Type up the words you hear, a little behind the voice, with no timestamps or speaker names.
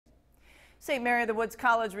St. Mary of the Woods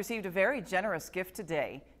College received a very generous gift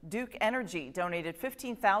today. Duke Energy donated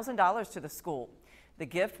 $15,000 to the school. The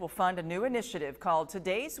gift will fund a new initiative called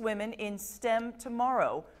Today's Women in STEM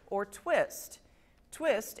Tomorrow, or TWIST.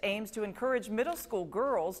 TWIST aims to encourage middle school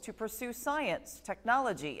girls to pursue science,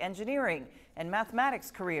 technology, engineering, and mathematics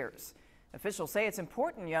careers. Officials say it's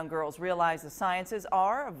important young girls realize the sciences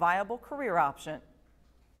are a viable career option.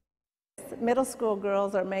 Middle school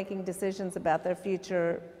girls are making decisions about their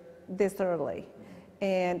future this early.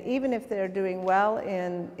 And even if they're doing well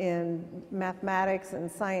in mathematics and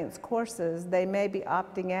science courses, they may be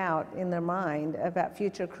opting out in their mind about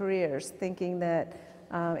future careers, thinking that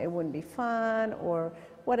it wouldn't be fun or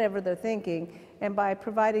whatever they're thinking. And by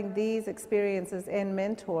providing these experiences and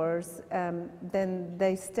mentors, then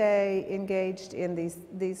they stay engaged in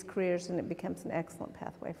these careers, and it becomes an excellent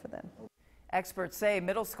pathway for them. Experts say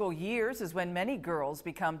middle school years is when many girls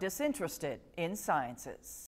become disinterested in sciences.